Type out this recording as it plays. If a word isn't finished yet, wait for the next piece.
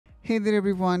Hey there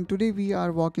everyone, today we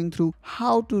are walking through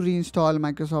how to reinstall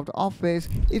Microsoft Office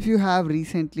if you have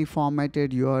recently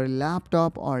formatted your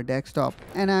laptop or desktop.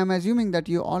 And I'm assuming that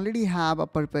you already have a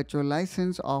perpetual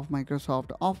license of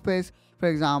Microsoft Office, for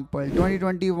example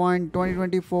 2021,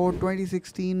 2024,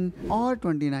 2016 or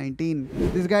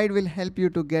 2019. This guide will help you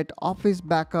to get Office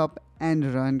backup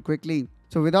and run quickly.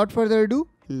 So without further ado,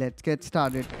 let's get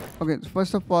started. Okay, so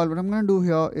first of all, what I'm gonna do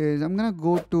here is I'm gonna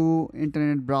go to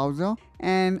internet browser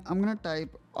and I'm gonna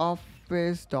type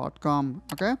office.com.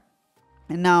 Okay,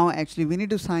 and now actually we need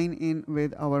to sign in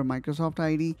with our Microsoft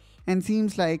ID, and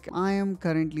seems like I am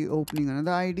currently opening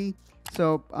another ID.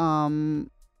 So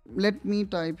let me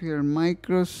type here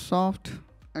Microsoft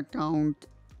account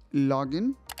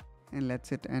login and let's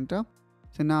hit enter.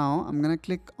 So now I'm gonna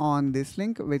click on this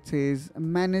link which says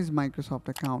manage Microsoft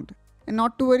account. And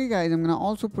not to worry guys, I'm gonna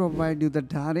also provide you the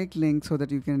direct link so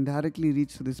that you can directly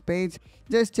reach to this page.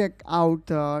 Just check out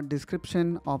the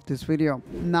description of this video.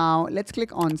 Now let's click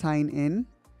on sign in,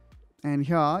 and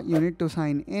here you need to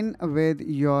sign in with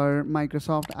your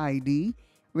Microsoft ID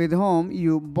with whom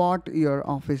you bought your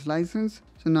Office license.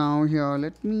 So now here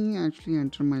let me actually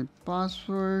enter my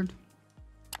password.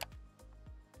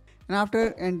 And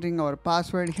after entering our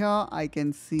password here, I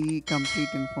can see complete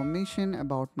information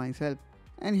about myself.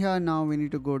 And here now we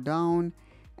need to go down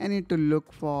and need to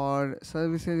look for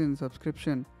services and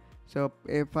subscription. So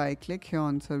if I click here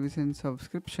on service and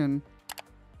subscription,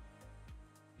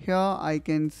 here I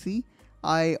can see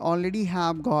I already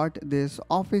have got this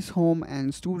Office Home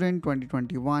and Student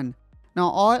 2021. Now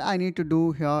all I need to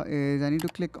do here is I need to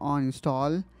click on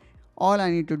install. All I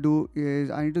need to do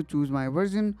is I need to choose my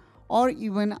version, or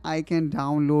even I can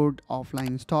download offline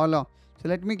installer. So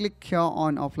let me click here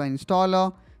on offline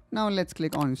installer. Now let's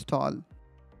click on install.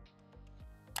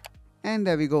 And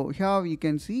there we go. Here you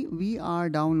can see we are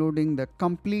downloading the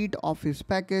complete Office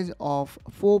package of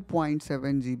 4.7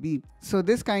 GB. So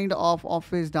this kind of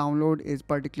Office download is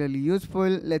particularly useful.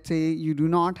 Let's say you do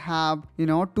not have,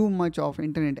 too much of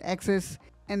internet access,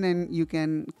 and then you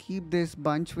can keep this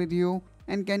bunch with you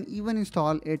and can even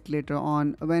install it later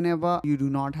on whenever you do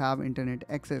not have internet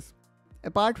access.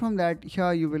 Apart from that,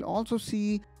 here you will also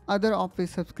see other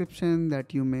Office subscription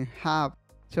that you may have.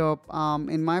 So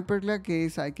in my particular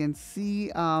case, I can see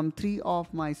 3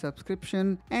 of my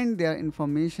subscription and their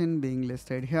information being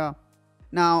listed here.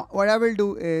 Now what I will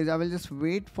do is I will just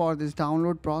wait for this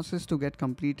download process to get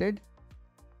completed.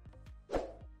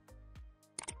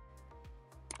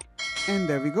 And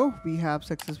there we go, we have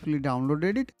successfully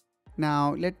downloaded it.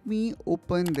 Now let me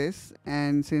open this,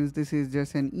 and since this is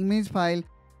just an image file,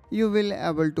 you will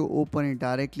able to open it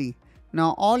directly.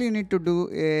 Now all you need to do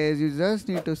is you just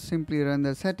need to simply run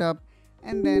the setup,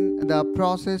 and then the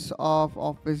process of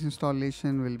Office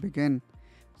installation will begin.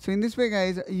 So in this way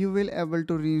guys, you will able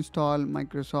to reinstall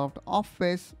Microsoft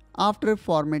Office after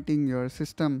formatting your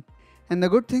system. And the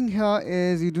good thing here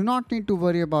is you do not need to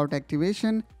worry about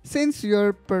activation, since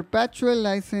your perpetual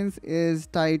license is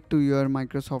tied to your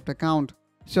Microsoft account.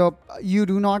 So you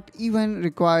do not even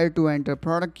require to enter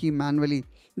product key manually.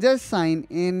 Just sign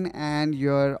in and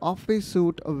your Office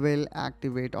suite will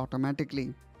activate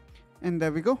automatically. And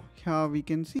there we go. Here we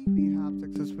can see we have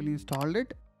successfully installed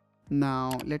it.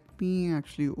 Now let me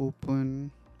actually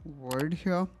open Word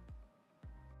here.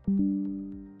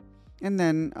 And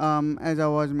then as I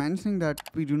was mentioning that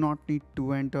we do not need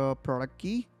to enter product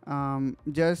key,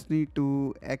 just need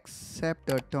to accept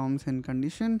the terms and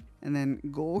condition, and then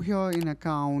go here in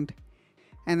account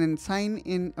and then sign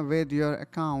in with your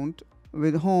account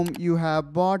with whom you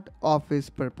have bought Office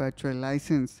Perpetual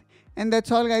license. And that's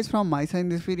all guys from my side in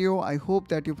this video. I hope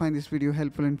that you find this video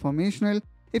helpful and informational.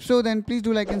 If so, then please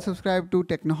do like and subscribe to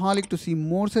Technoholic to see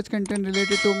more such content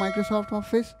related to Microsoft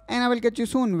Office. And I will catch you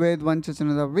soon with one such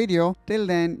another video. Till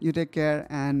then, you take care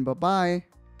and bye bye.